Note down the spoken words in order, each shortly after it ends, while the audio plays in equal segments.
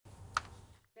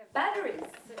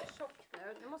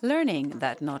Learning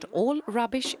that not all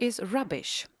rubbish is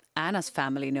rubbish. Anna's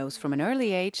family knows from an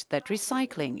early age that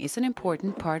recycling is an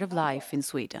important part of life in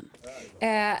Sweden.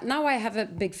 Now I have a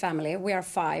big family, we are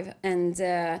 5, and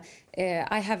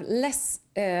I have less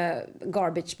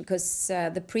garbage because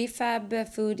the prefab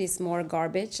food is more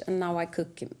garbage, and now I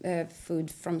cook food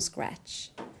from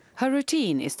scratch. Her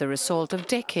routine is the result of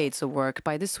decades of work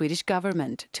by the Swedish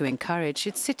government to encourage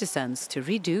its citizens to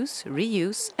reduce,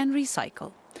 reuse and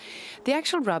recycle. The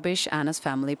actual rubbish Anna's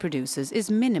family produces is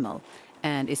minimal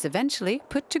and is eventually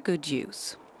put to good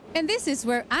use. And this is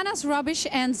where Anna's rubbish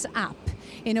ends up,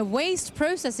 in a waste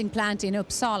processing plant in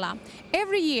Uppsala.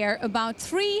 Every year, about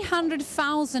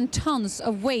 300,000 tons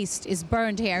of waste is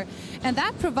burned here, and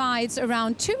that provides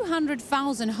around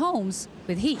 200,000 homes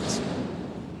with heat.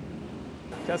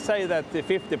 I can say that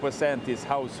 50% is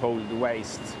household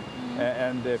waste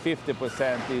and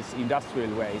 50% is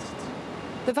industrial waste.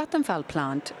 The Vattenfall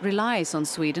plant relies on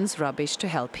Sweden's rubbish to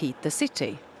help heat the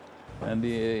city. And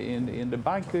in the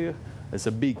bunker there's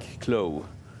a big claw,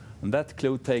 and that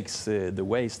claw takes the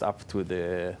waste up to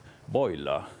the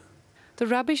boiler. The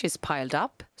rubbish is piled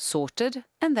up, sorted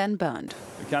and then burned.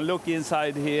 You can look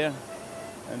inside here,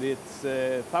 and it's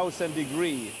 1,000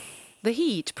 degrees. The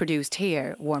heat produced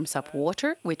here warms up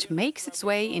water, which makes its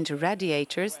way into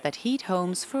radiators that heat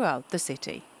homes throughout the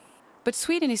city. But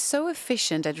Sweden is so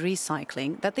efficient at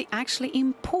recycling that they actually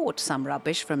import some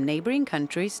rubbish from neighboring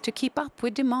countries to keep up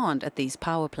with demand at these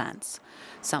power plants.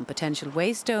 Some potential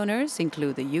waste donors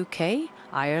include the UK,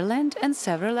 Ireland and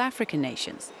several African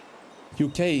nations.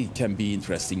 UK can be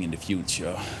interesting in the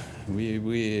future.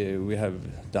 We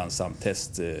have done some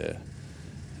test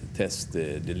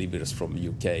deliveries from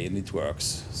UK, and it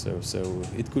works. So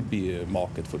it could be a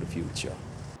market for the future.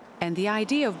 And the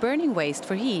idea of burning waste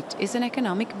for heat is an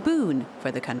economic boon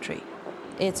for the country.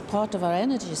 It's part of our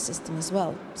energy system as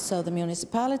well. So the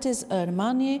municipalities earn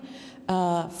money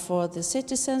for the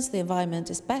citizens, the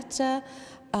environment is better,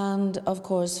 and of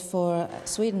course for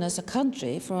Sweden as a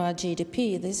country, for our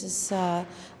GDP, this is a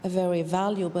very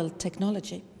valuable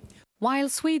technology. While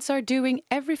Swedes are doing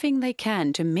everything they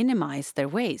can to minimize their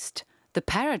waste, the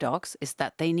paradox is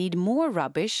that they need more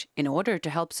rubbish in order to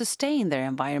help sustain their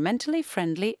environmentally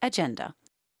friendly agenda.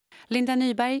 Linda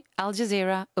Nyberg, Al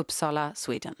Jazeera, Uppsala,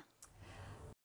 Sweden.